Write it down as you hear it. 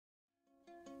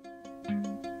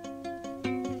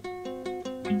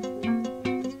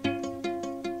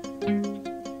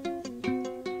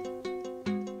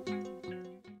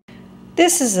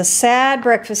This is a sad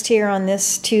breakfast here on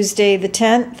this Tuesday the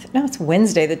 10th. No, it's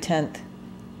Wednesday the 10th.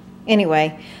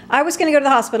 Anyway, I was going to go to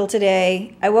the hospital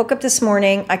today. I woke up this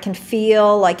morning. I can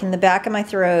feel, like, in the back of my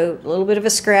throat, a little bit of a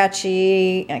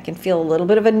scratchy. I can feel a little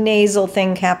bit of a nasal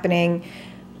thing happening.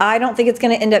 I don't think it's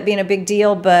going to end up being a big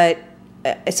deal, but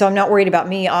so I'm not worried about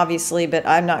me, obviously, but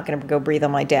I'm not going to go breathe on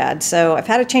my dad. So I've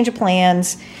had a change of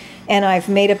plans, and I've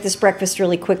made up this breakfast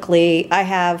really quickly. I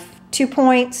have 2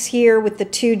 points here with the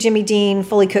 2 Jimmy Dean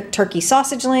fully cooked turkey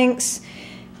sausage links,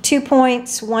 2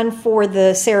 points, 1 for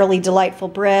the Sara Lee Delightful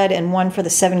bread and 1 for the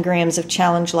 7 grams of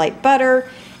Challenge Light butter,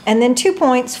 and then 2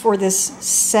 points for this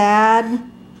sad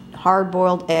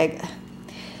hard-boiled egg.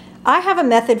 I have a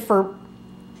method for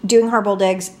doing hard-boiled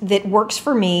eggs that works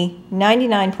for me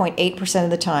 99.8%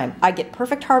 of the time. I get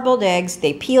perfect hard-boiled eggs,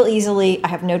 they peel easily, I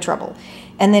have no trouble.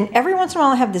 And then every once in a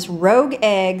while I have this rogue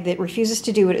egg that refuses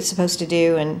to do what it's supposed to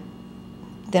do, and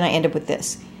then I end up with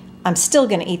this. I'm still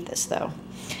going to eat this though.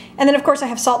 And then of course I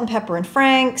have salt and pepper and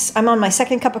Frank's. I'm on my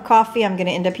 2nd cup of coffee. I'm going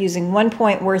to end up using 1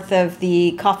 point worth of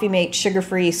the Coffee Mate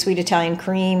sugar-free sweet Italian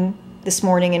cream this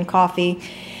morning in coffee.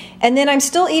 And then I'm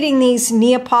still eating these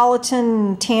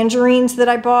Neapolitan tangerines that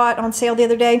I bought on sale the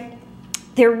other day.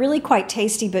 They're really quite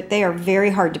tasty, but they are very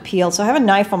hard to peel. So I have a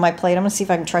knife on my plate. I'm going to see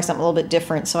if I can try something a little bit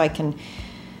different so I can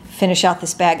finish out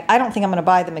this bag. I don't think I'm going to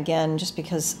buy them again just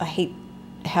because I hate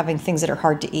having things that are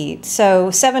hard to eat. So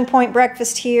 7-point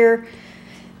breakfast here.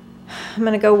 I'm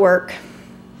going to go work.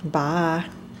 Bye.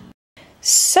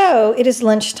 So it is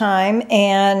lunchtime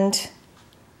and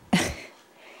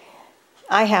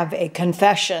I have a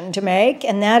confession to make,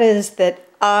 and that is that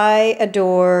I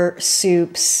adore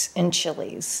soups and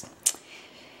chilies.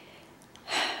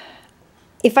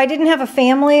 If I didn't have a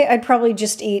family, I'd probably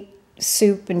just eat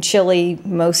soup and chili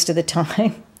most of the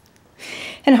time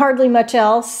and hardly much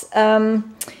else.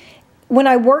 When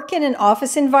I work in an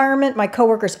office environment, my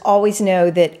coworkers always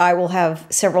know that I will have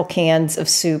several cans of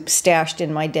soup stashed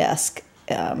in my desk.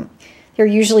 They're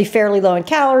usually fairly low in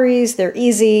calories, they're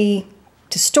easy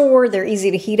to store, they're easy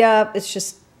to heat up, it's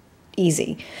just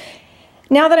easy.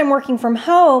 Now that I'm working from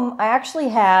home, I actually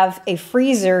have a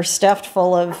freezer stuffed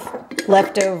full of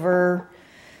leftover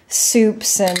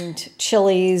soups and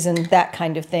chilies and that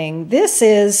kind of thing. This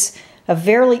is a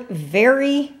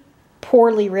very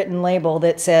poorly written label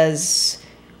that says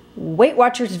Weight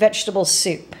Watchers vegetable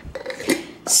soup.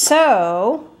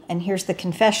 So, and here's the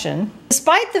confession.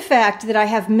 Despite the fact that I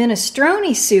have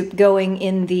minestrone soup going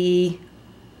in the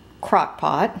crock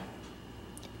pot,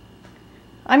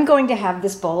 I'm going to have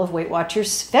this bowl of Weight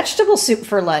Watchers vegetable soup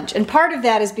for lunch. And part of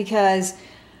that is because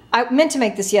I meant to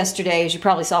make this yesterday, as you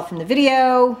probably saw from the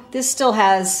video. This still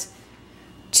has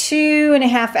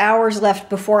 2.5 hours left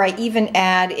before I even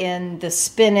add in the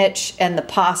spinach and the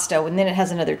pasta, and then it has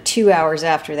another 2 hours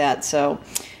after that. So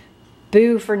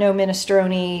boo for no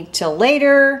minestrone till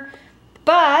later,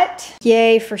 but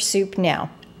yay for soup now.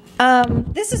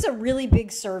 This is a really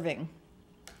big serving.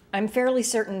 I'm fairly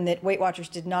certain that Weight Watchers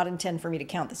did not intend for me to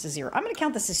count this as 0. I'm going to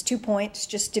count this as 2 points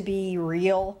just to be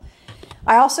real.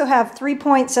 I also have 3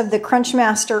 points of the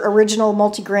Crunchmaster original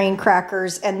multigrain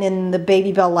crackers and then the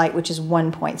Baby Bell Light, which is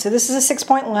 1 point. So this is a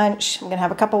 6-point lunch. I'm going to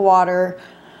have a cup of water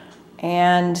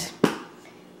and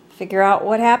figure out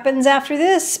what happens after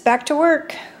this. Back to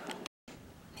work.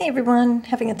 Hey everyone,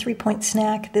 having a 3-point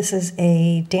snack. This is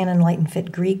a Dannon Light and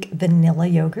Fit Greek vanilla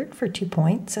yogurt for 2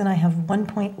 points, and I have 1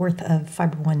 point worth of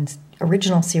Fiber One's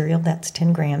original cereal, that's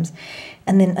 10 grams,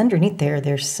 and then underneath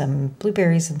there's some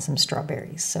blueberries and some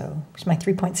strawberries. So here's my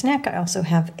 3-point snack. I also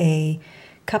have a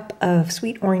cup of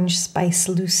sweet orange spice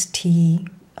loose tea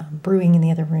brewing in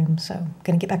the other room, so I'm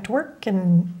gonna get back to work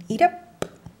and eat up.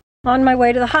 On my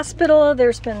way to the hospital,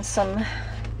 there's been some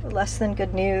less than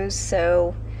good news,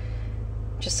 so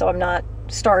just so I'm not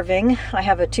starving, I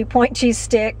have a 2-point cheese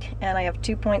stick and I have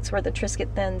 2 points worth of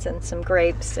Triscuit Thins and some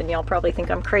grapes, and y'all probably think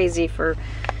I'm crazy for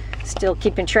still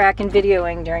keeping track and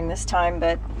videoing during this time,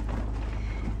 but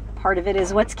part of it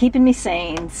is what's keeping me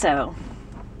sane, so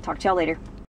talk to y'all later.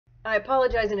 I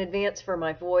apologize in advance for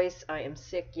my voice. I am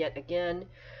sick yet again.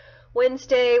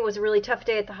 Wednesday was a really tough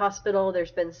day at the hospital. There's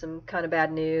been some kind of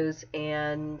bad news,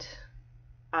 and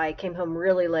I came home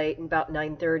really late, about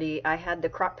 9:30. I had the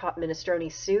crock pot minestrone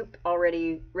soup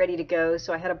already ready to go,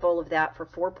 so I had a bowl of that for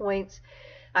 4 points.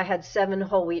 I had 7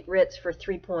 whole wheat Ritz for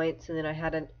 3 points, and then I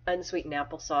had an unsweetened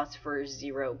applesauce for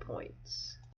 0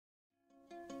 points.